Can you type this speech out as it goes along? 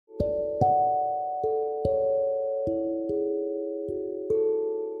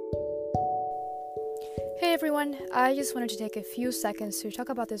everyone, I just wanted to take a few seconds to talk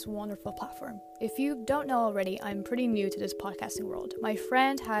about this wonderful platform. If you don't know already, I'm pretty new to this podcasting world. My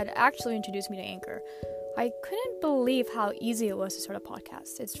friend had actually introduced me to Anchor. I couldn't believe how easy it was to start a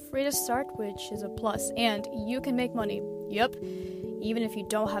podcast. It's free to start, which is a plus, and you can make money. Yep, even if you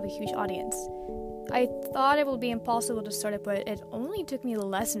don't have a huge audience. I thought it would be impossible to start it, but it only took me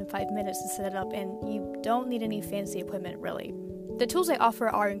less than 5 minutes to set it up, and you don't need any fancy equipment, really. The tools I offer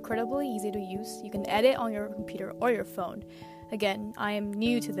are incredibly easy to use. You can edit on your computer or your phone. Again, I am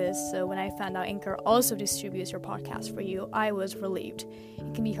new to this, so when I found out Anchor also distributes your podcast for you, I was relieved.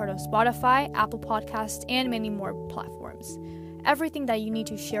 It can be heard on Spotify, Apple Podcasts, and many more platforms. Everything that you need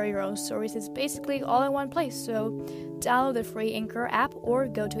to share your own stories is basically all in one place, so download the free Anchor app or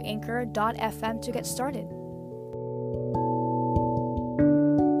go to anchor.fm to get started.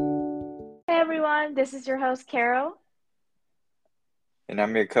 Hey everyone, this is your host Carol, And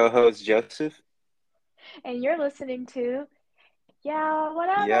I'm your co-host, Joseph. and you're listening to Yeah,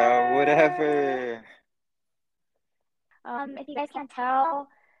 Whatever. Yeah, whatever. If you guys can't tell,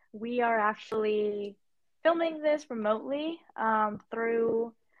 we are actually filming this remotely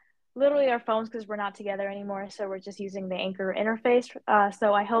through literally our phones because we're not together anymore. So we're just using the Anchor interface.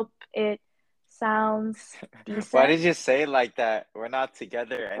 So I hope it sounds decent. Why did you say it like that? We're not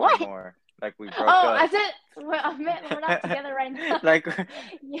together anymore. Like we broke up. I said I meant we're not together right now.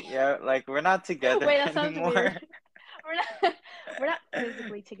 like we're not together Wait, that sounds anymore. weird. We're not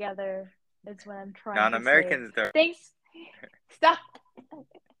physically together. That's what I'm trying to say. Non-Americans though. Thanks. Stop.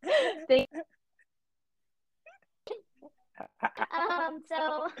 Thanks.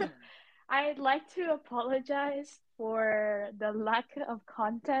 So I'd like to apologize for the lack of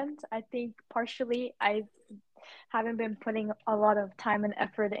content. I think partially I haven't been putting a lot of time and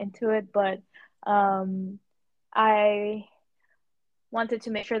effort into it, but I wanted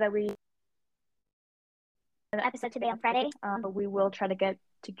to make sure that we an episode today on Friday. But we will try to get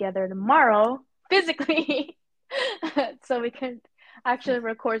together tomorrow physically so we can actually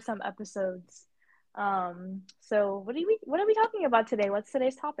record some episodes. So what are we talking about today? What's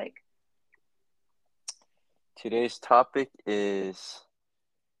today's topic? Today's topic is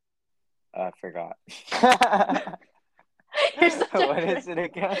I forgot. What is it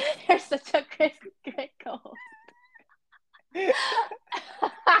again? You're such a great co-host.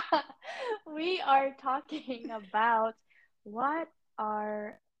 We are talking about what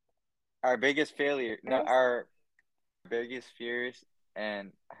are our biggest failure. No, our biggest fears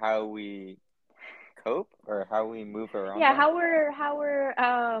and how we cope or how we move around. Yeah, how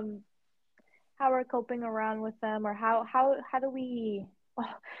we're coping around with them, or how do we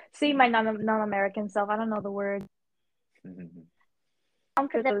see my non-American self? I don't know the word.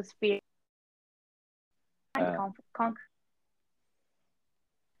 Conquer those fears. Conquer.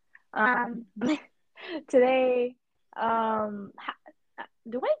 Today,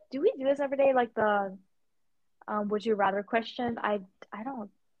 do we do this every day? Like the would you rather question? I don't.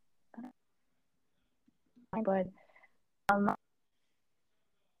 But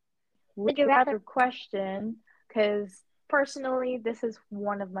would you rather question? Because personally, this is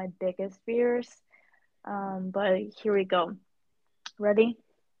one of my biggest fears. But here we go. Ready?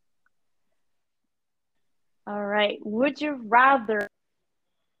 All right. Would you rather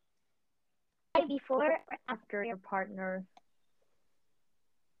before or after your partner?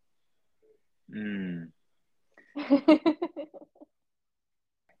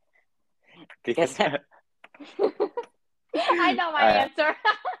 Because I know my answer.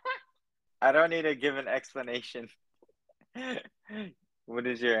 I don't need to give an explanation. What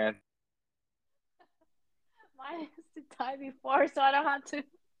is your answer? Mine is to die before, so I don't have to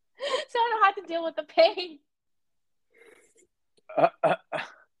deal with the pain.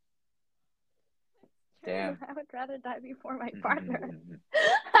 Damn. I would rather die before my partner.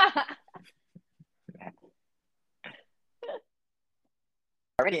 I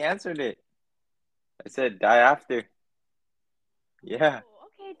already answered it. I said die after. Yeah. Oh,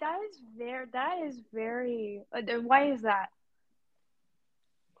 okay, that is very. Why is that?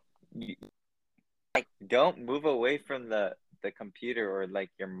 Like, don't move away from the computer or like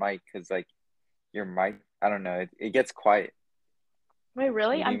your mic, because like your mic, I don't know, it gets quiet. Wait,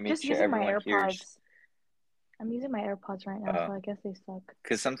 really? I'm just using my AirPods. Hears. I'm using my AirPods right now, so I guess they suck.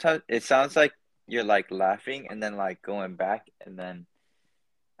 Because sometimes it sounds like you're like laughing and then like going back, and then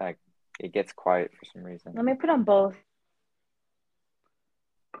like it gets quiet for some reason. Let me put on both.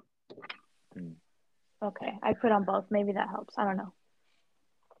 Okay, I put on both. Maybe that helps. I don't know.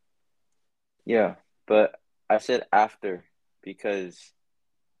 Yeah, but I said after because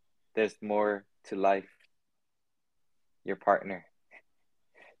there's more to life. Your partner.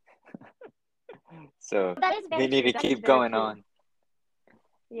 So That is we very need true. to That is keep very going true. on.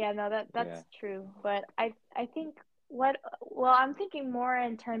 Yeah, no, Yeah. that's true. But I think well, I'm thinking more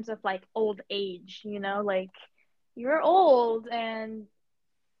in terms of like old age, like you're old and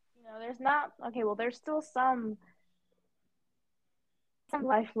there's not okay, well there's still some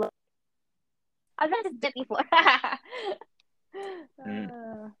life left. I was gonna just dip before. Mm.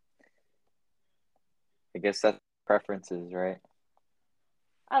 uh, I guess that's preferences, right?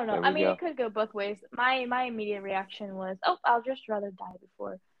 I don't know. There I we mean, go. it could go both ways. My immediate reaction was, "Oh, I'll just rather die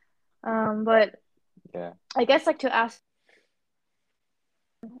before." But Yeah. I guess like to ask,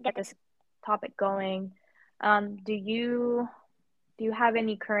 get this topic going. Do you have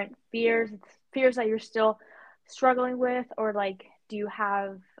any current fears that you're still struggling with, or like, do you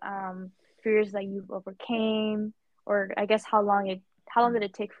have fears that you've overcame, or I guess how long did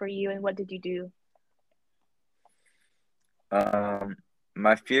it take for you, and what did you do? Um,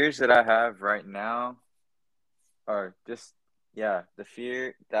 my fears that I have right now are just, yeah,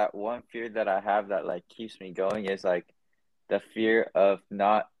 that one fear that I have that like keeps me going is like the fear of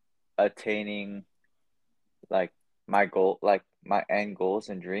not attaining like my goal, like my end goals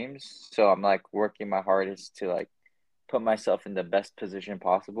and dreams. So I'm like working my hardest to like put myself in the best position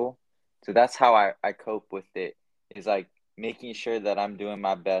possible. So that's how I cope with it, is like making sure that I'm doing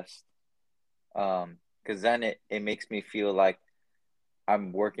my best. Because then it makes me feel like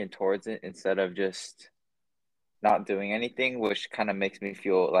I'm working towards it instead of just not doing anything, which kind of makes me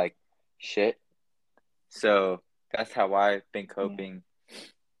feel like shit. So that's how I've been Yeah. coping.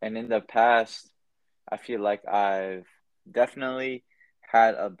 And in the past, I feel like I've definitely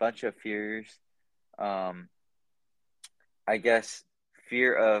had a bunch of fears. Um, I guess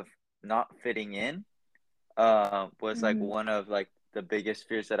fear of not fitting in was like Mm-hmm. one of like the biggest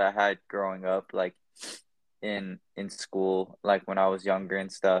fears that I had growing up, like in school, like when I was younger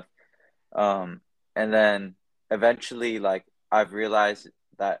and stuff. Um, and then eventually, like I've realized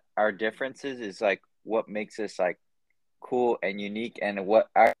that our differences is like what makes us like cool and unique, and what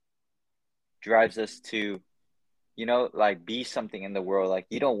drives us to, like be something in the world. Like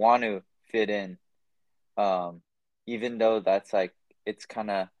you don't want to fit in, um, even though that's like it's kind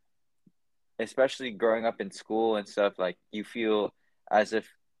of, especially growing up in school and stuff. Like you feel as if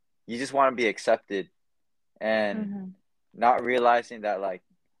you just want to be accepted, and Mm-hmm. not realizing that like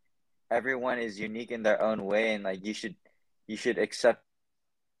everyone is unique in their own way, and like you should accept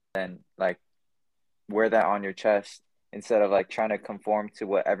and like wear that on your chest instead of like trying to conform to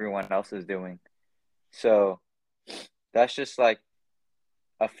what everyone else is doing. So that's just like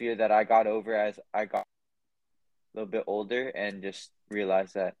a fear that I got over as I got a little bit older, and just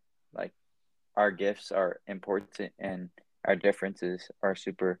realized that like our gifts are important and our differences are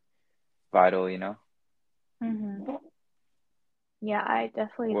super vital. Mm-hmm. Yeah, I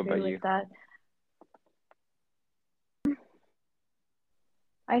definitely What agree about with you? that.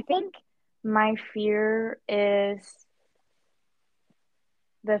 I think my fear is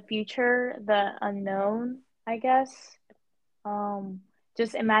the future, the unknown, I guess. Um,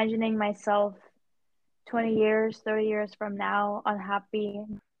 just imagining myself 20 years, 30 years from now, unhappy.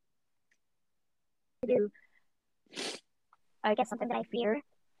 I guess something that I fear.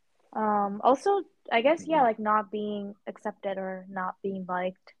 Also, I guess, yeah, Mm-hmm. like not being accepted or not being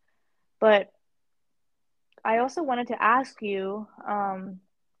liked. But I also wanted to ask you,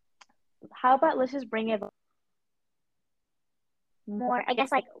 how about let's just bring it more, I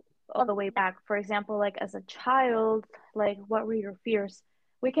guess, like all the way back. For example, like as a child, like what were your fears?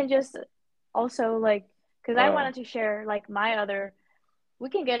 We can just also like, because I Oh, wanted to share like we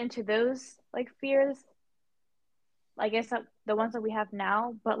can get into those like fears, I guess the ones that we have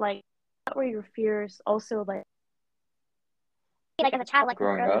now, but like what were your fears also like as a child, like what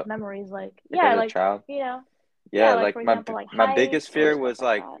growing are those up, memories like? like as Yeah, a like, child. you know, Yeah, yeah, like like for my example, like my biggest heights or fear stuff was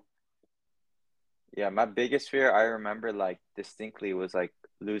like like, that. yeah, my biggest fear I remember like distinctly was like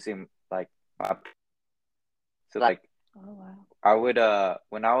losing like my, so like Oh wow. I would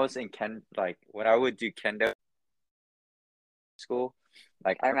when I was in when I would do kendo school,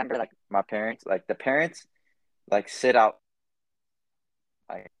 like I remember like my parents, like the parents like sit out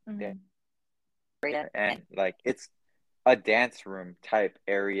like the Mm-hmm. area, and like it's a dance room type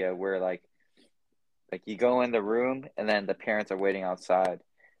area where like you go in the room and then the parents are waiting outside.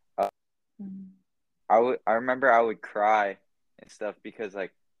 Uh, Mm-hmm. I remember I would cry and stuff because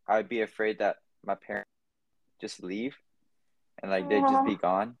like I'd be afraid that my parents just leave and like they'd just Oh, be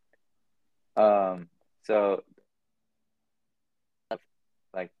gone. So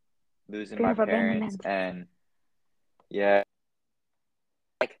like losing fear my of parents, abandonment. and yeah,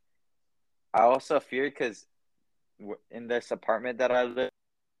 like I also feared because in this apartment that I live,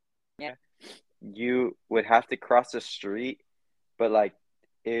 yeah, you would have to cross the street, but like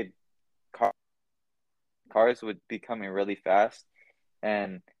it car, cars would be coming really fast,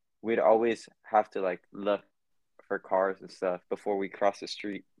 and we'd always have to like look for cars and stuff before we cross the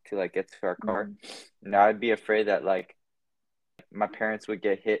street to like get to our car. Mm. Now I'd be afraid that like my parents would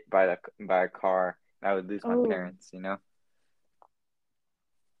get hit by a car and I would lose my Oh, parents, you know?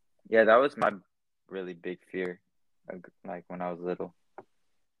 Yeah, that was my really big fear, like when I was little.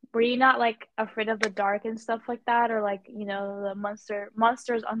 were you not like afraid of the dark and stuff like that, or like the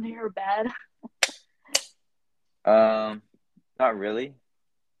monsters under your bed? Um, Not really.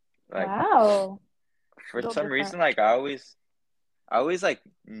 Like Wow, a for little some different. reason, like I always like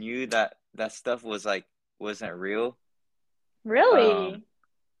knew that that stuff was like wasn't real. Um, Really?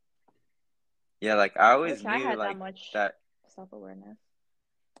 yeah, like I I always wish I knew had that like much that. self-awareness.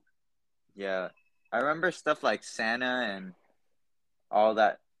 Yeah, I remember stuff like Santa and all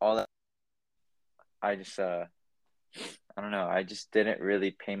that. I just I don't know. I just didn't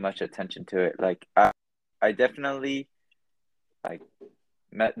really pay much attention to it. Like I definitely like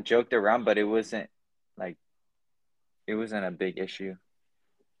joked around, but like it wasn't a big issue.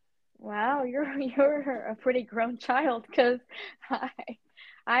 Wow, you're a pretty grown child because I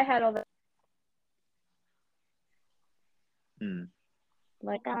I had all the Hmm.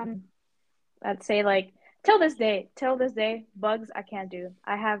 like I'd say like till this day bugs I can't do.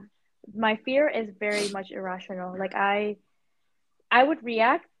 I have my fear is very much irrational. Like I would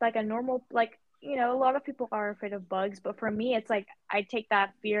react like a normal like a lot of people are afraid of bugs, but for me it's like I take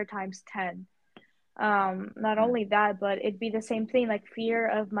that fear times 10. Not Hmm. only that, but it'd be the same thing like fear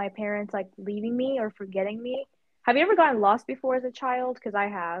of my parents like leaving me or forgetting me. Have you ever gotten lost before as a child? Because I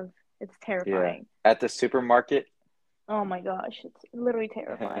have. It's Yeah. terrifying. At the supermarket. Oh my gosh, it's literally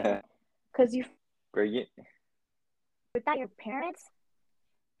terrifying. Because you Where you forget your parents.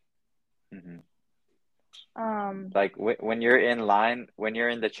 Mhm. Um, Like when you're in line, when you're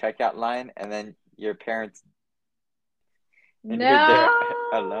in the checkout line, and then your parents and you're no, there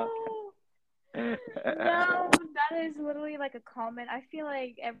alone. no, that is literally like a comment. I feel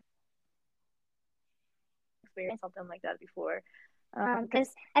like I've experienced something like that before.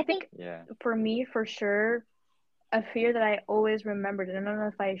 Because I think Yeah. for me, for sure, a fear that I always remembered, and I don't know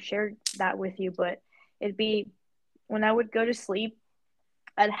if I shared that with you, but it'd be when I would go to sleep,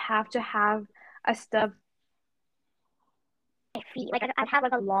 I'd have to have a stuffed feet. Like I'd have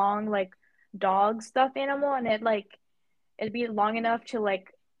like a long like dog stuffed animal, and it'd be long enough to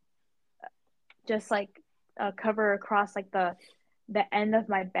like just like cover across like the end of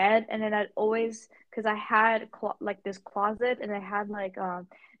my bed, and then I'd always because I had like this closet, and I had like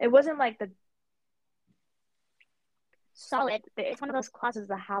it wasn't like the solid. It's one of those closets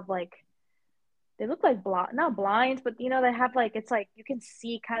that have like they look like not blinds, but they have like it's like you can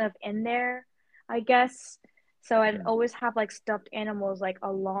see kind of in there, I guess. So I'd Hmm. always have like stuffed animals like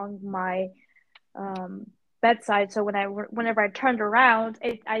along my um bedside. So whenever I turned around,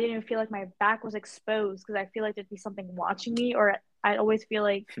 I didn't feel like my back was exposed because I feel like there'd be something watching me, or I'd always feel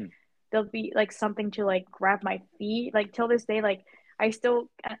like there'll be like something to like grab my feet. Like till this day, like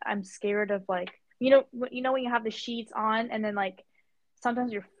I'm scared of like when you have the sheets on and then like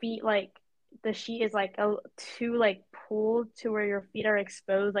sometimes your feet like the sheet is like too like pulled to where your feet are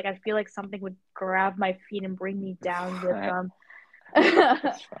exposed. Like I feel like something would grab my feet and bring me down with them.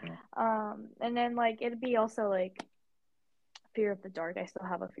 That's funny. And then like it'd be also like fear of the dark. I still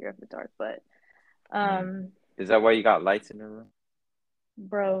have a fear of the dark, but Mm. um, Is that why you got lights in the room?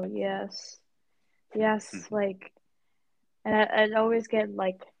 bro, yes, yes, like, and I'd always get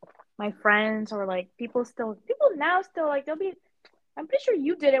like my friends or like people now still like they'll be. I'm pretty sure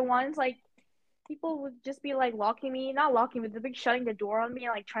you did it once. Like people would just be like locking me, not locking me, but they'd be shutting the door on me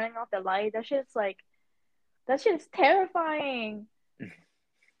and like turning off the light. That shit's terrifying.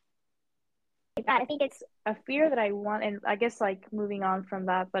 Like that. I think it's a fear that I want, and I guess like moving on from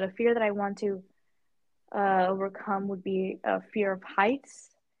that, but a fear that I want to overcome would be a fear of heights.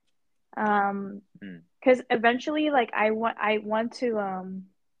 Um, Mm. because eventually, like I want to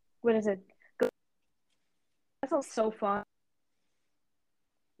what is it? That sounds so fun.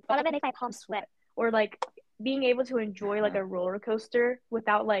 Thought of it make my palms sweat, or like being able to enjoy like a roller coaster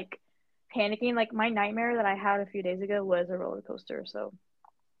without like panicking. Like my nightmare that I had a few days ago was a roller coaster. So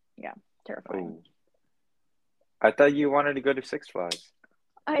yeah, terrifying. Oh, I thought you wanted to go to Six Flags.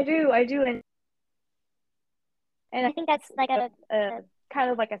 I do, and I think that's like a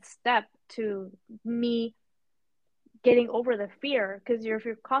kind of like a step to me getting over the fear because if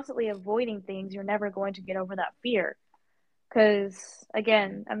you're constantly avoiding things, you're never going to get over that fear. Because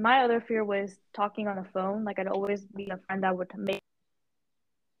again, and my other fear was talking on the phone. Like I'd always be a friend that would make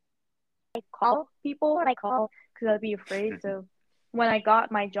call people and I call because I'd be afraid. So when I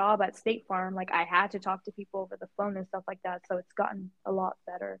got my job at State Farm, like I had to talk to people over the phone and stuff like that. So it's gotten a lot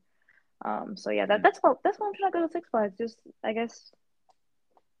better. So yeah, that's why I'm trying to go to Six Flags. Just I guess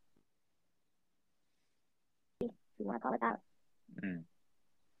if you want to call it that. Mm.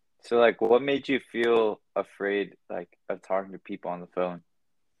 So like, what made you feel afraid like of talking to people on the phone?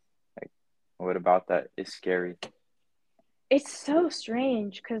 Like, what about that is scary? It's so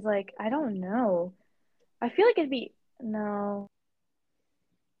strange because like I don't know. I feel like it'd be no.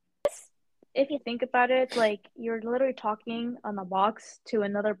 If you think about it, it's like you're literally talking on a box to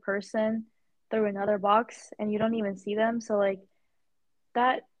another person through another box and you don't even see them. So like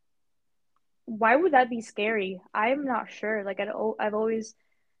that why would that be scary? I'm not sure. Like I always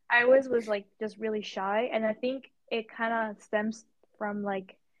was like just really shy and I think it kind of stems from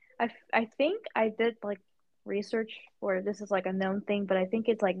like I think I did like research where this is like a known thing, but I think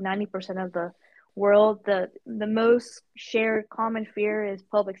it's like 90% of the world the most shared common fear is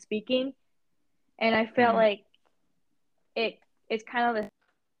public speaking. And I felt Mm. like it it's kind of the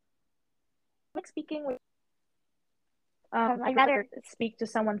public speaking. I'd rather speak to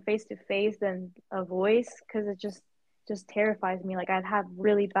someone face to face than a voice because it just terrifies me. Like I'd have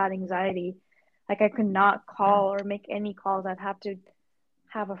really bad anxiety. Like I could not Mm. call or make any calls. I'd have to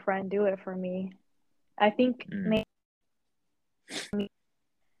have a friend do it for me. I think Mm. maybe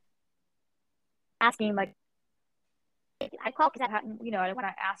asking like I call because I hadn't, I want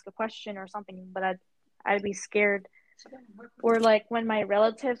to ask a question or something, but I'd be scared. Or like when my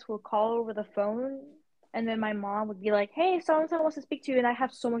relatives would call over the phone and then my mom would be like, "Hey, so and so wants to speak to you," and I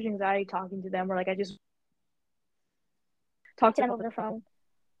have so much anxiety talking to them, or like I just talk to them over the phone.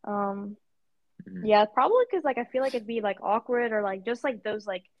 Um, Mm. yeah, probably because like I feel like it'd be like awkward or like just like those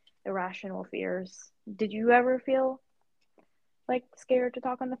like irrational fears. Did you ever feel like scared to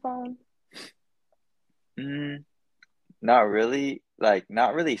talk on the phone? Mm. Not really, like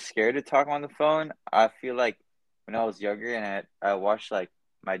not really scared to talk on the phone. I feel like when I was younger and I watched like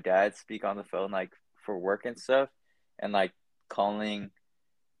my dad speak on the phone like for work and stuff and like calling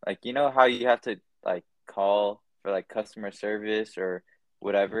like you know how you have to like call for like customer service or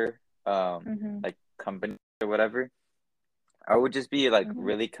whatever Mm-hmm. like company or whatever. I would just be like Mm-hmm.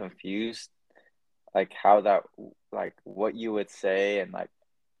 really confused like how that like what you would say and like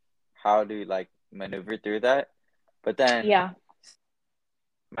how to like maneuver through that. But then Yeah.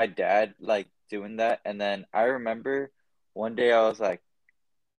 my dad like doing that and then I remember one day I was like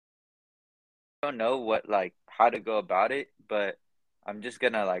I don't know what like how to go about it, but I'm just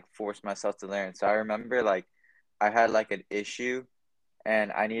gonna like force myself to learn. So I remember like I had like an issue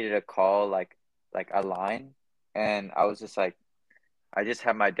and I needed to call like a line and I was just like I just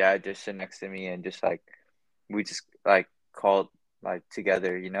had my dad just sit next to me and just like we just like called like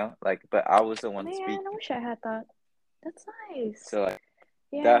together, you know? Like but I was the one Man, I speaking. wish I had that. That's nice. So like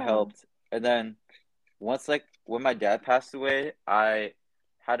that Yeah. helped. And then once like when my dad passed away, I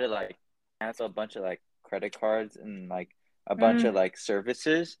had to like cancel a bunch of like credit cards and like a bunch Mm. of like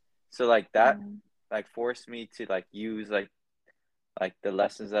services. So like that Mm. like forced me to like use like the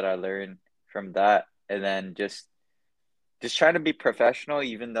lessons that I learned from that and then just trying to be professional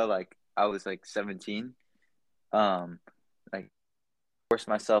even though like I was like 17. Um like force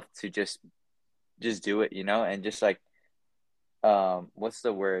myself to just do it, you know, and just like what's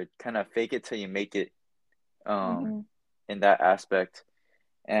the word? Kind of fake it till you make it um Mm-hmm. in that aspect.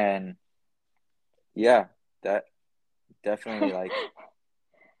 And yeah, that definitely like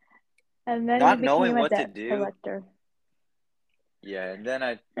And then you not knowing became a what to debt do. collector. Yeah, and then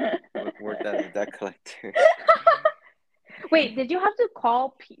I worked as a debt collector. Wait, did you have to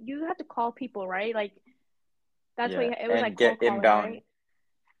call? You had to call people, right? Like that's what Yeah, it was like and cold get calling, inbound. right?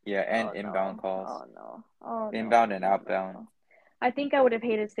 Yeah, and Oh inbound no! calls. Oh no! Oh Inbound no! and No outbound. no! I think I would have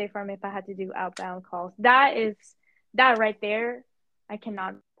hated State Farm if I had to do outbound calls. That right there. I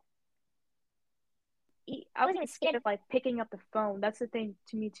cannot. I was even scared of like picking up the phone. That's the thing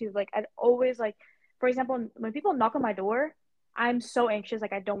to me too. Like I'd always like, for example, when people knock on my door, I'm so anxious.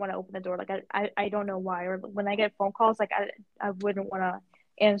 Like I don't want to open the door. Like I don't know why. Or when I get phone calls, like I wouldn't want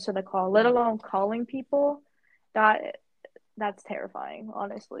to answer the call, let alone calling people. That that's terrifying,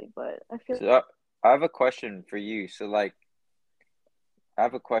 honestly. But I feel So I have a question for you. So like I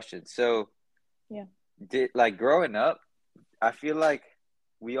have a question. So yeah. did like growing up, I feel like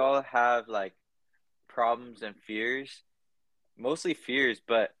we all have like problems and fears, mostly fears,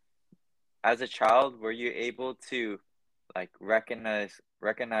 but as a child, were you able to like recognize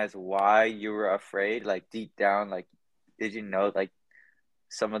why you were afraid, like deep down, like did you know like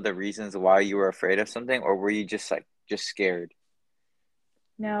some of the reasons why you were afraid of something, or were you just like just scared?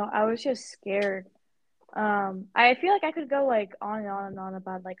 No, I was just scared. I feel like I could go like on and on and on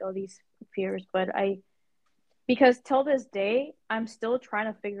about like all these fears, but because till this day, I'm still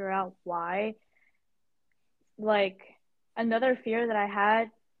trying to figure out why. Like another fear that I had,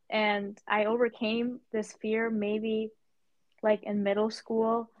 and I overcame this fear maybe like in middle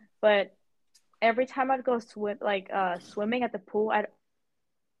school, but every time I'd go swimming at the pool, I'd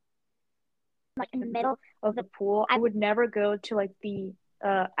like in the middle of the pool. I would never go to like the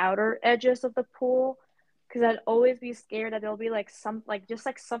outer edges of the pool because I'd always be scared that there'll be like some like just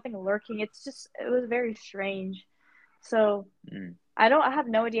like something lurking. It was very strange. So Mm. I have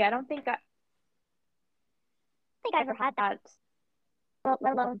no idea. I don't think I ever had that. Well,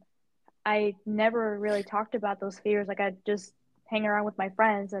 let alone I never really talked about those fears. Like I'd just hang around with my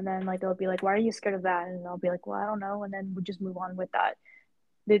friends and then like they'll be like, "Why are you scared of that?" And I'll be like, "Well, I don't know." And then we'll just move on with that.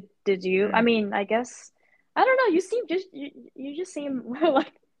 Did you? I Mm. mean, I guess I don't know. You just seem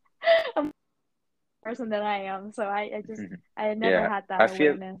like a more person than I am. So I never Yeah, had that I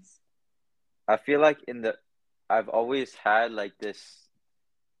feel awareness. I feel like I've always had like this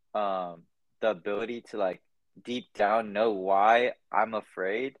um the ability to like deep down know why I'm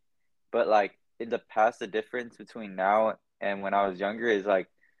afraid, but like in the past, the difference between now and when I was younger is like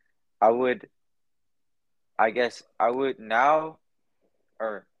I would I guess I would now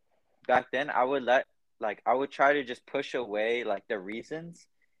or back then I would I would try to just push away like the reasons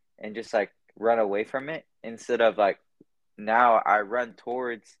and just like run away from it instead of like now I run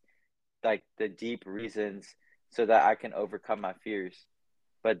towards like the deep reasons so that I can overcome my fears.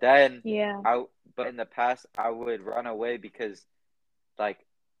 But then Yeah. I but in the past I would run away because like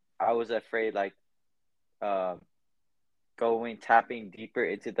I was afraid like um going tapping deeper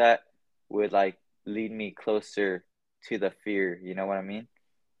into that would like lead me closer to the fear, you know what I mean?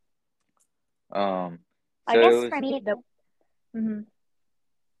 Um I so guess for me the mhm.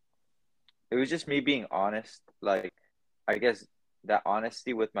 it was just me being honest. Like I guess that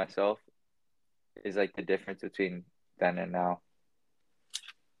honesty with myself is like the difference between then and now.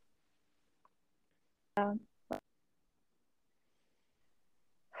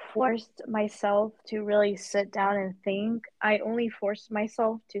 Forced myself to really sit down and think. I only forced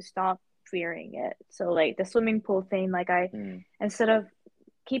myself to stop fearing it. So like the swimming pool thing, like I Mm. instead of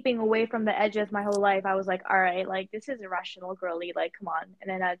keeping away from the edges my whole life, I was like, all right, like this is irrational, girly, like come on. And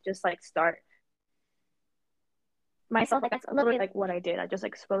then I just like start myself, like that's literally like what I did. I just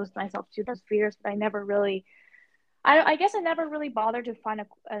exposed myself to those fears, but I never really I guess I never really bothered to find a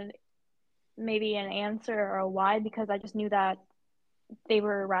maybe an answer or a why because I just knew that they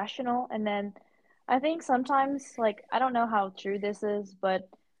were irrational. And then I think sometimes, like, I don't know how true this is, but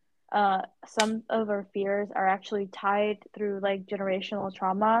some of our fears are actually tied through like generational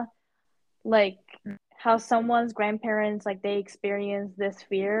trauma, like how someone's grandparents like they experience this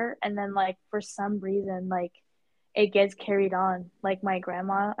fear, and then like for some reason like it gets carried on. Like my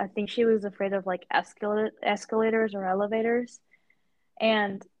grandma, I think she was afraid of like escalators or elevators,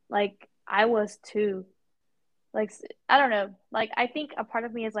 and like I was too. Like I don't know. Like I think a part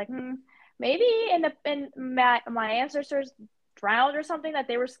of me is like, maybe in my ancestors drowned or something that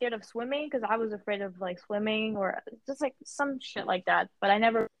they were scared of swimming because I was afraid of like swimming or just like some shit like that. But I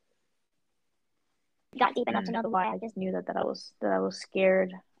never got deep enough to Mm. know the why. I just knew that I was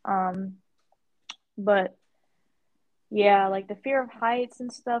scared. But yeah, like the fear of heights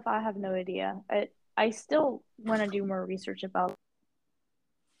and stuff, I have no idea. I still want to do more research about.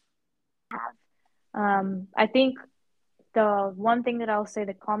 I think the one thing that I'll say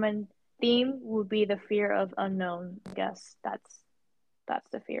the common theme would be the fear of unknown. I guess that's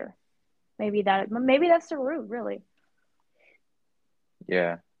the fear. Maybe that's the root, really.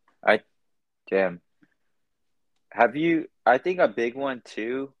 Yeah. I damn. Have you I think a big one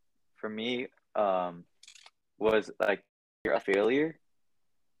too for me um was like fear of failure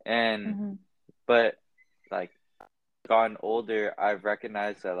and Mm-hmm. but like gotten older I've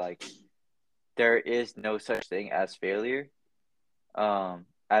recognized that like there is no such thing as failure.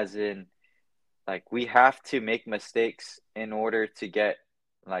 As in like we have to make mistakes in order to get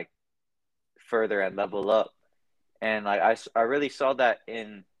like further and level up. And like I really saw that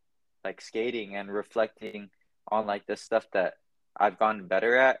in like skating and reflecting on like the stuff that I've gotten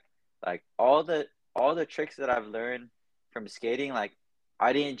better at. Like all the tricks that I've learned from skating, like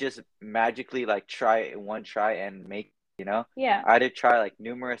I didn't just magically like try it in one try and make, you know? Yeah. I had to try like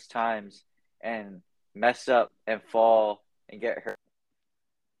numerous times and mess up and fall and get hurt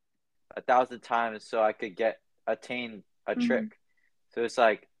 1,000 times so I could attain a Mm-hmm. trick. So it's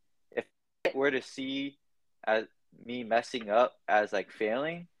like if I were to see as me messing up as like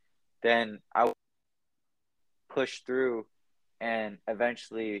failing, then I would push through and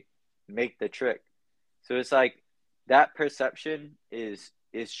eventually make the trick. So it's like that perception is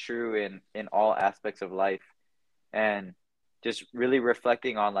true in all aspects of life, and just really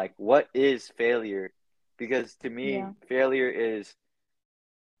reflecting on like what is failure, because to me Yeah. failure is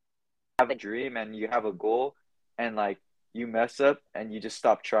have a dream and you have a goal, and like you mess up and you just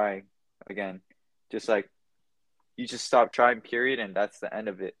stop trying again, just like you just stop trying, period, and that's the end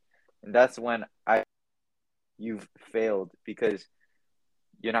of it. And that's when I you've failed, because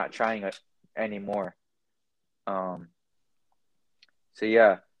you're not trying it anymore. um so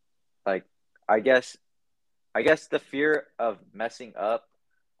yeah, like I guess the fear of messing up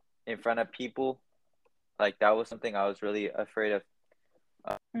in front of people, like that was something I was really afraid of,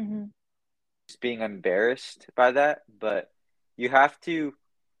 Mm-hmm. just being embarrassed by that. But you have to,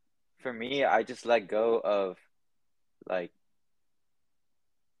 for me, I just let go of like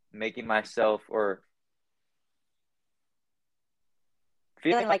making myself or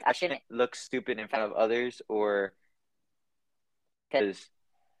feeling like I shouldn't look stupid in front of others, or because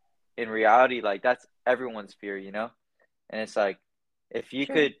in reality, like that's everyone's fear, you know? And it's like if you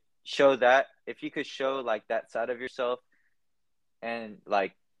True. could show that, if you could show like that side of yourself and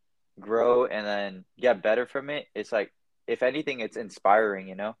like grow and then get better from it, it's like if anything, it's inspiring,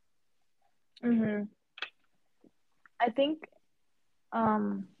 you know? Mm-hmm. I think,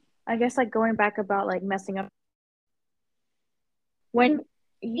 um, I guess like going back about like messing up when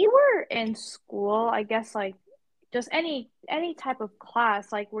you were in school, I guess like just any type of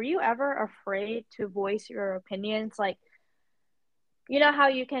class, like were you ever afraid to voice your opinions? Like, you know how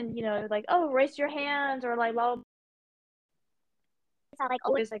you can, like, oh, raise your hands or like, well, it's not like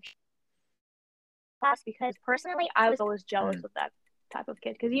always like class because personally, I was always jealous Mm. of that type of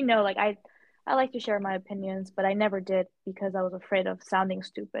kid because like I like to share my opinions, but I never did because I was afraid of sounding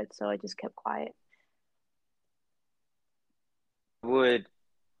stupid, so I just kept quiet. Would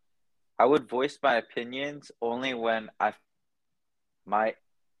I would voice my opinions only when my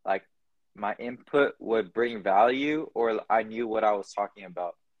like my input would bring value, or I knew what I was talking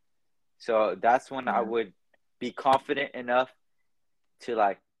about. So that's when I Yeah. would be confident enough to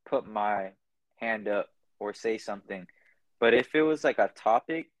like put my hand up or say something. But if it was like a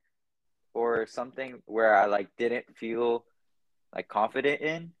topic or something where I like didn't feel like confident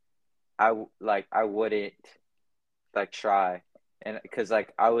in, I wouldn't like try, and because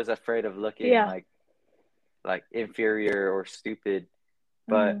like I was afraid of looking Yeah. like inferior or stupid.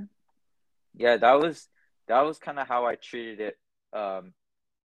 But Mm-hmm. yeah, that was kind of how I treated it.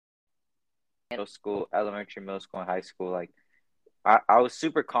 Middle school, elementary, middle school, and high school. Like I was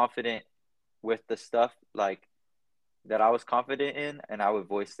super confident with the stuff like that I was confident in, and I would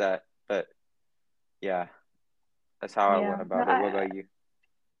voice that. But yeah, that's how I went Yeah. No, about it. What about you?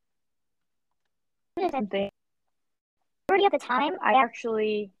 the same thing. Already at the time, I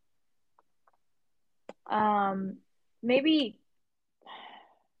actually um maybe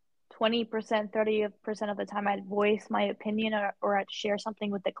 20%, 30% of the time I'd voice my opinion or I'd share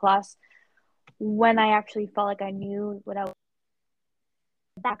something with the class when I actually felt like I knew what I was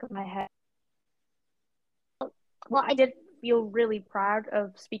in the back of my head. Well, I did feel really proud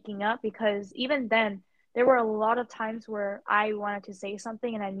of speaking up because even then, there were a lot of times where I wanted to say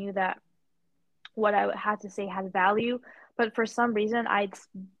something and I knew that what I had to say had value, but for some reason I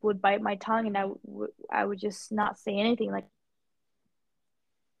would bite my tongue and I would just not say anything, like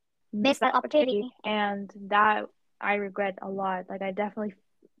miss that opportunity, and that I regret a lot. Like I definitely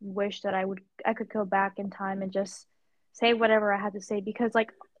wish that I could go back in time and just say whatever I had to say because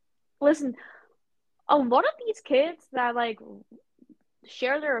like listen, a lot of these kids that like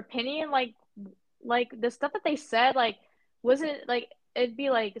share their opinion, like the stuff that they said, like wasn't like it'd be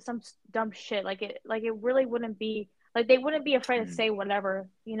like some dumb shit. Like it really wouldn't be like they wouldn't be afraid to Mm. say whatever,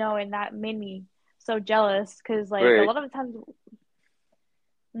 and that made me so jealous because like a Wait, lot of the times.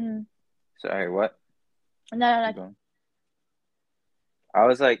 Mm, sorry, what? no, no, Keep no. going. I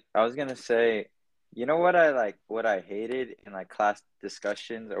was gonna say, you know what I hated in like class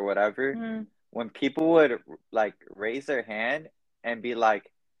discussions or whatever, Mm. when people would like raise their hand and be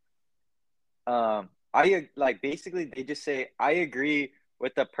like, I like basically they just say I agree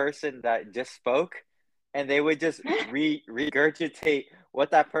with the person that just spoke, and they would just regurgitate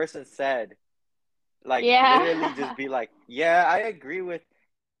what that person said, like literally just Yeah. be like, yeah, I agree with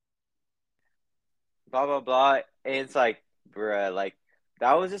blah blah blah, and it's like, bruh, like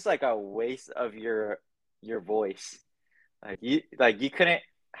that was just like a waste of your voice. Like you couldn't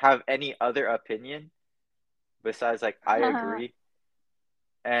have any other opinion besides like I agree.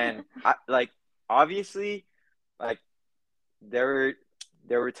 And I like obviously like there were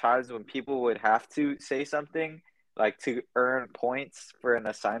there were times when people would have to say something like to earn points for an Oh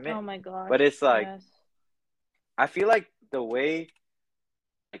assignment. my gosh. But it's like Yes. I feel like the way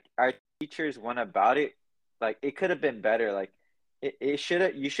like our teachers went about it, like it could have been better. Like it should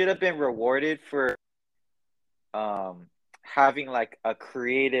have you should have been rewarded for um having like a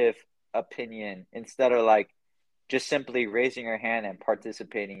creative opinion instead of like just simply raising your hand and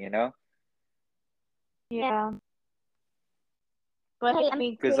participating, you know? Yeah. But hey, I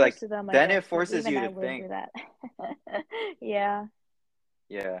mean, Because kudos like to them, I then guess, it because forces even you I to wouldn't think. do that. Yeah.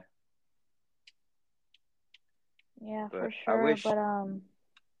 Yeah, Yeah, for but I sure. wish. But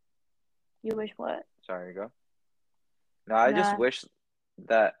you wish what? Sorry, go. No, I just Nah. wish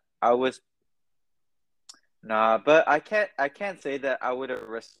that I was. Nah, but I can't say that I would have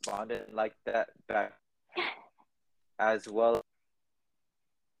responded like that back as well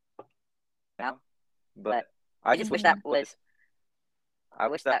now. But I just wish that Mhm. was. I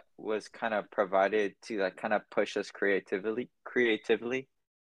wish that was kind of provided to like kind of push us creatively,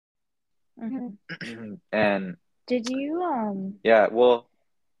 Mhm. and Did you yeah. Well,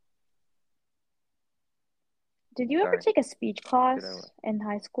 did you ever sorry. take a speech Did I class in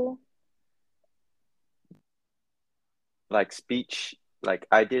high school? like speech? Like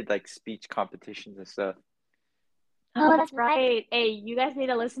I did like speech competitions and stuff. Oh, that's right. Hey, you guys need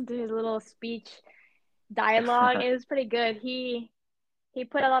to listen to his little speech dialogue. It was pretty good. He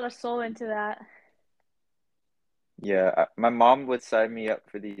put a lot of soul into that. Yeah, my mom would sign me up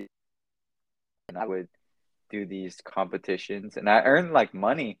for these, and I would do these competitions, and I earned like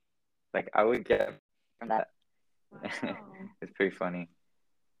money. Like I would get from that. Wow. It's pretty funny,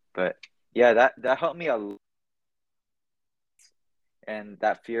 but yeah, that helped me a lot, and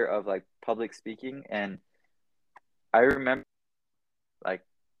that fear of like public speaking. And I remember like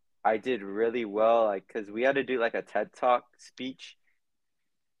I did really well, like because we had to do like a TED Talk speech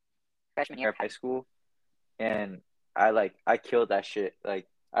freshman year of high school, and I killed that shit. Like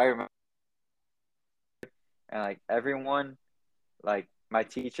I remember, and like everyone, like my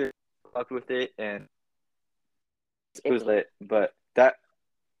teacher fucked with it, and it was lit. But that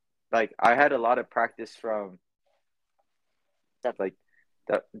like I had a lot of practice from stuff like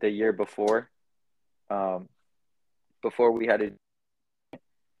the year um, before we had to.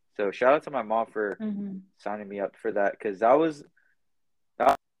 So shout out to my mom for Mhm. signing me up for that because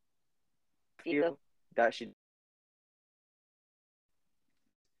that feel that she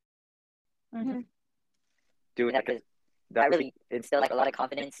Mhm. doing that because that really instilled like a lot of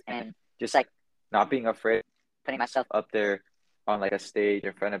confidence and just like not being afraid putting myself up there on like a stage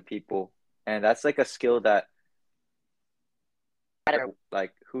in front of people, and that's like a skill that no matter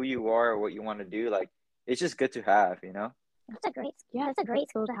like who you are or what you want to do, like it's just good to have, you know? That's a great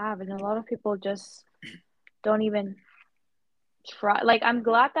skill to have, and a lot of people just don't even try. Like, I'm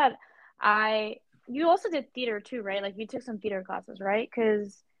glad that I. You also did theater too, right? Like, you took some theater classes, right?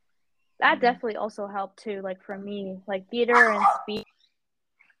 Because that Mm-hmm. definitely also helped too. Like for me, like theater and speech.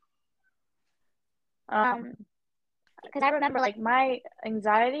 Um, because I remember like my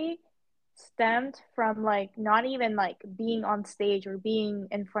anxiety stemmed from like not even like being on stage or being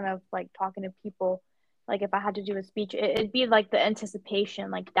in front of like talking to people. Like if I had to do a speech, it'd be like the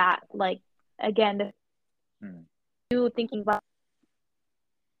anticipation, like that, like again, Mm-hmm. you thinking about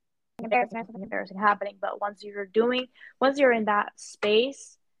embarrassing or something embarrassing happening. But once you're in that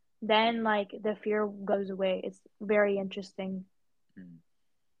space, then like the fear goes away. It's very interesting,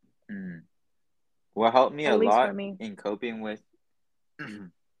 Mm-hmm. What helped me at a least for lot me. in coping with,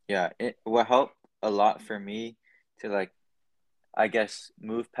 yeah, it what helped a lot for me to like, I guess,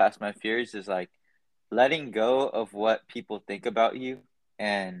 move past my fears is like letting go of what people think about you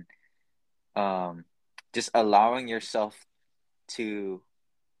and um just allowing yourself to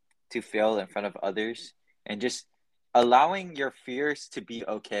fail in front of others and just allowing your fears to be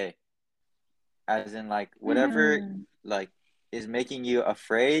okay. As in like whatever Mm-hmm. like is making you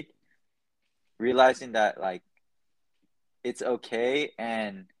afraid, realizing that like it's okay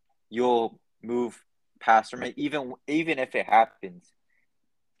and you'll move past from it even if it happens,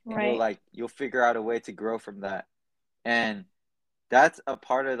 and Right. you'll figure out a way to grow from that. And that's a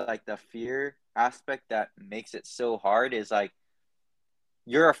part of like the fear aspect that makes it so hard is like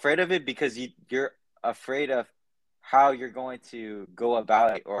you're afraid of it because you're afraid of how you're going to go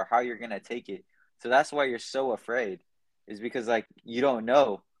about it or how you're going to take it. So that's why you're so afraid, is because like you don't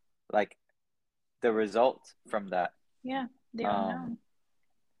know like the result from that. Yeah, the um unknown.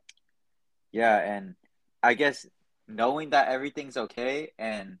 yeah, and I guess knowing that everything's okay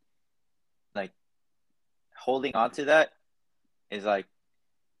and like holding on to that is like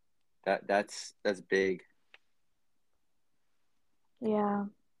that's big. Yeah.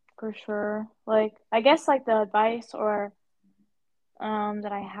 For sure. Like, I guess like the advice or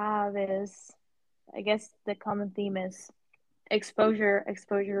that I have is, I guess the common theme is exposure,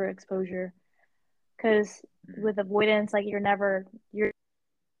 exposure, exposure. Because Mhm. with avoidance, like you're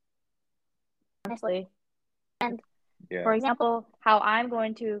honestly. And Yeah. for example, how I'm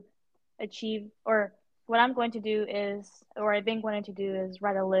going to achieve, or what I'm going to do is, or I've been wanting to do is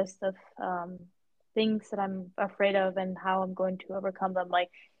write a list of things that I'm afraid of and how I'm going to overcome them.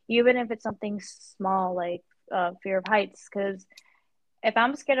 Like, even if it's something small, like fear of heights, because if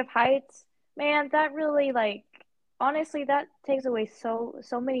I'm scared of heights, man, that really like honestly that takes away so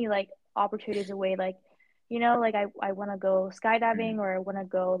many like opportunities away. Like, like I want to go skydiving, Mhm. or I want to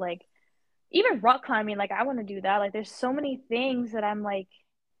go like even rock climbing. Like I want to do that. Like there's so many things that I'm like,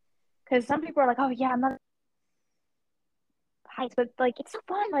 because some people are like, oh yeah, I'm not heights, but like it's so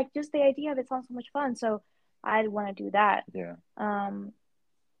fun. Like just the idea of it sounds so much fun. So I want to do that. Yeah. Um,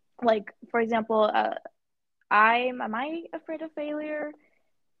 like for example, I'm am I afraid of failure?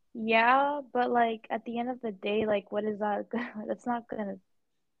 Yeah, but like at the end of the day, like what is that? That's not gonna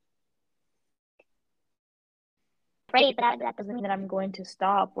afraid, but that doesn't mean that I'm going to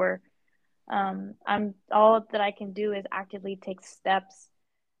stop. Or I'm all that I can do is actively take steps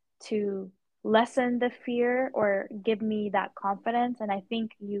to lessen the fear or give me that confidence. And I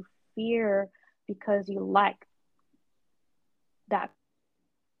think you fear because you lack that.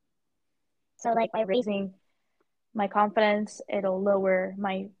 So like by raising my confidence, it'll lower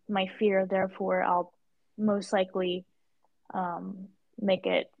my fear. Therefore, I'll most likely um, make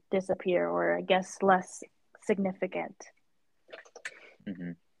it disappear, or I guess less significant.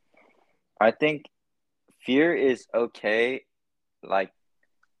 Mhm. I think fear is okay, like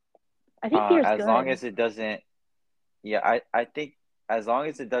I think fear is as long good. as it doesn't. Yeah, I think as long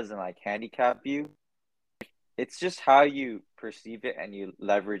as it doesn't like handicap you, it's just how you perceive it and you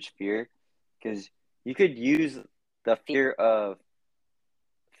leverage fear, because you could use the fear of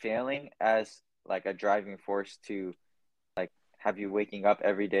failing as like a driving force to like have you waking up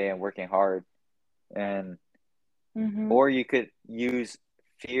every day and working hard, and Mm-hmm. or you could use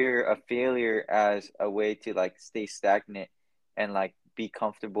fear of failure as a way to like stay stagnant and like be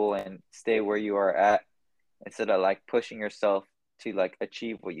comfortable and stay where you are at instead of like pushing yourself to like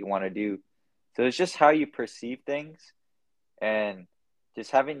achieve what you want to do. So it's just how you perceive things, and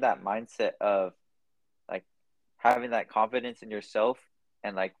just having that mindset of like having that confidence in yourself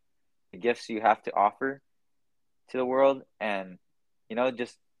and like the gifts you have to offer to the world, and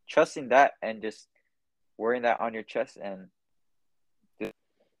just trusting that and just wearing that on your chest, and just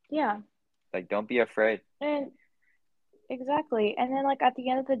Yeah, like don't be afraid. and exactly. And then like at the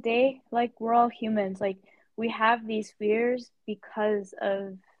end of the day, like we're all humans. Like we have these fears because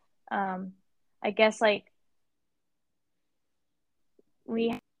of um I guess like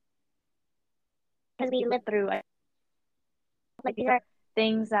we because we live through like these are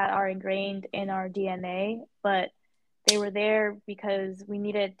things that are ingrained in our DNA, but they were there because we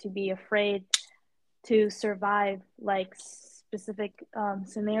needed to be afraid to survive like specific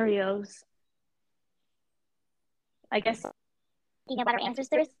scenarios. I guess thinking about our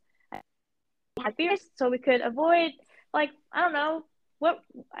ancestors had fears so we could avoid like I don't know what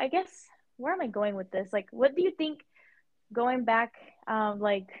I guess where am I going with this? Like what do you think going back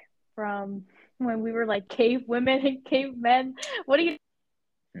like from when we were like cave women and cavemen, what do you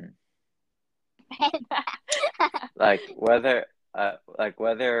Hmm. Like whether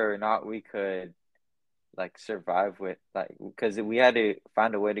or not we could like survive with like because we had to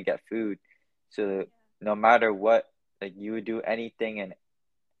find a way to get food, so no matter what, like you would do anything and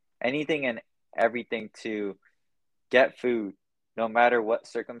everything to get food, no matter what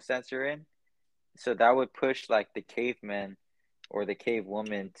circumstance you're in. So that would push like the cavemen or the cave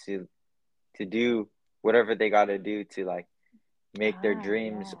woman to do whatever they got to do to like make their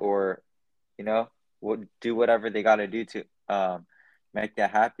dreams, yeah. or you know would do whatever they got to do to make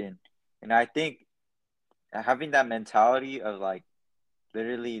that happen. And I think having that mentality of like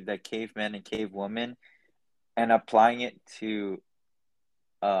literally the cavemen and cave women and applying it to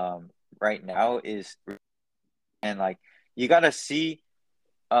um right now is, and like you got to see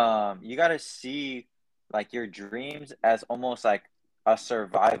you got to see like your dreams as almost like a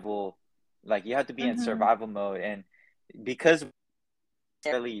survival, like you have to be in Mm-hmm. survival mode. And because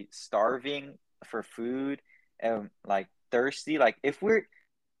we're really starving for food and like thirsty, like if we're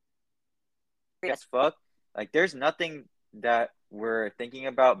as fuck, like there's nothing that we're thinking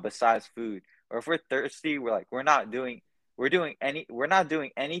about besides food. Or if we're thirsty, we're not doing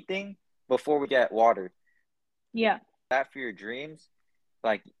anything before we get water. Yeah. That for your dreams,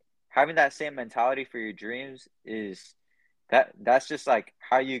 like having that same mentality for your dreams is that's just like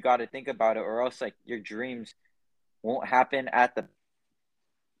how you got to think about it, or else like your dreams won't happen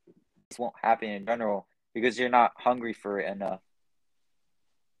won't happen in general because you're not hungry for it enough.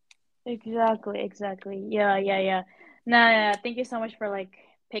 Exactly. Yeah. No, thank you so much for like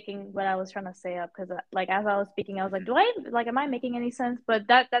picking what I was trying to say up because like as I was speaking, I was like, Mhm. do I like am I making any sense? But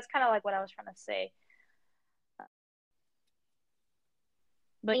that's kind of like what I was trying to say.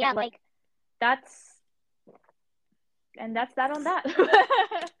 But yeah, like that's that's that on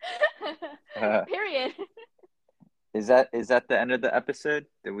that. Uh, Period. is that the end of the episode?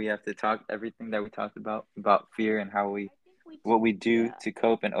 That we have to talk everything that we talked about fear and how we I think we what we do yeah. to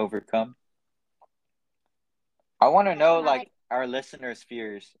cope and overcome? I want to Yeah, know now like like our listeners'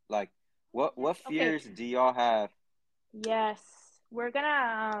 fears. Like what okay. fears do y'all have? Yes. We're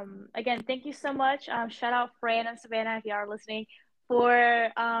gonna again thank you so much. Shout out Fran and Savannah if you are listening for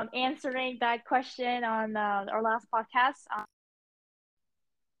answering that question on our last podcast.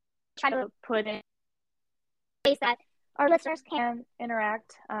 Trying to put in ways that our listeners can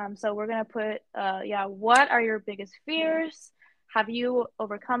interact. So we're gonna put yeah, what are your biggest fears? Have you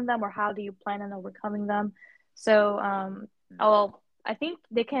overcome them or how do you plan on overcoming them? So I think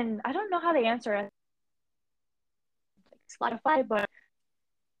they can I don't know how they answer it Spotify, but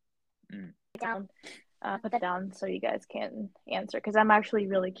Mm. down put that down so you guys can answer because I'm actually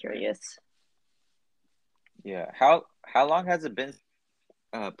really curious. Yeah. How long has it been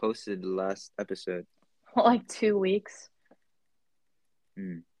posted the last episode? Like 2 weeks.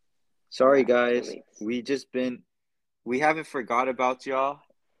 Mm. Sorry Yeah, guys. 2 weeks. We haven't forgot about y'all.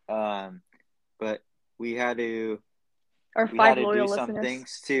 But we had to Our we had 5 to do loyal some listeners.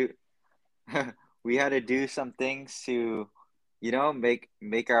 things to we had to do some things to,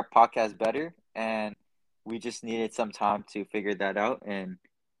 make our podcast better, and we just needed some time to figure that out. And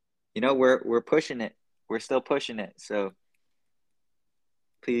we're pushing it. We're still pushing it. So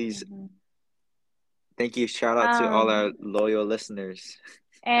please, Mm-hmm. thank you. Shout out to all our Um, loyal listeners.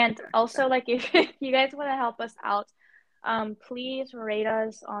 and also, like, if you guys want to help us out, please rate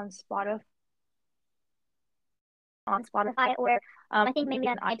us on Spotify, or I think maybe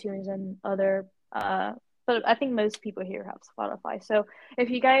on iTunes and other. But I think most people here have Spotify. So if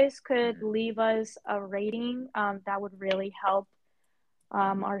you guys could leave us a rating, that would really help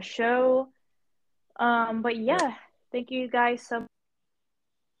our show. But Yep. yeah, thank you guys so.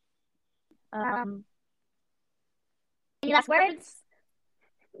 Um, any last words?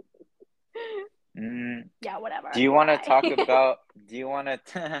 Mm, Yeah, do whatever. you want to Bye. talk about? Do you want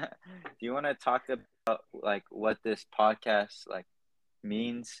to? Do you want to talk about like what this podcast like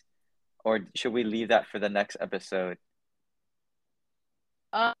means, or should we leave that for the next episode?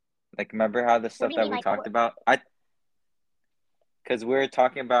 uh, Like, remember how the what do stuff you that mean, we like talked what? about? Because we're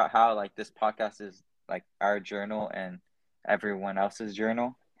talking about how like this podcast is like our journal and everyone else's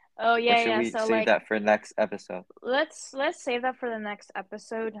journal, Oh or yeah, should yeah. we So save like, that for next episode? let's save that for the next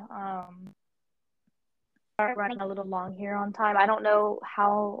episode. Are running a little long here on time. I don't know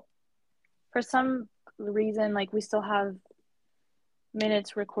how. For some reason, like we still have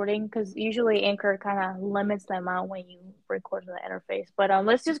minutes recording because usually Anchor kind of limits the amount when you record the interface. But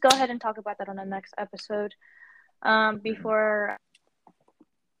let's just go ahead and talk about that on the next episode. Mhm. Before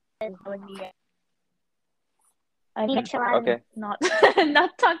I need to chill out and Okay. not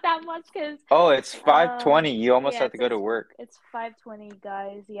not talk that much because Oh, it's 5:20. You almost yeah have to go to work. it's 5:20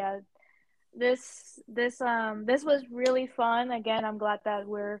 guys. Yeah, this was really fun. Again, I'm glad that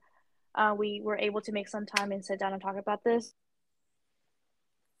we were able to make some time and sit down and talk about this.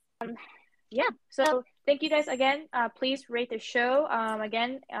 Yeah, so thank you guys again. Please rate the show.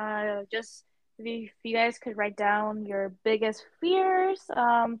 Again, just if you guys could write down your biggest fears.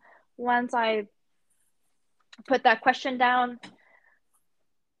 Once I put that question down.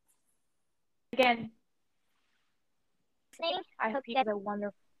 Again, I hope you have a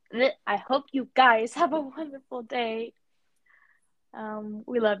wonderful. I hope you guys have a wonderful day.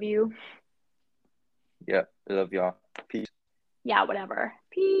 We love you. Yeah, I love y'all. Peace. Yeah, whatever.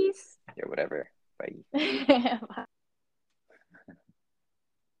 Peace. Yeah, whatever. Bye. Bye.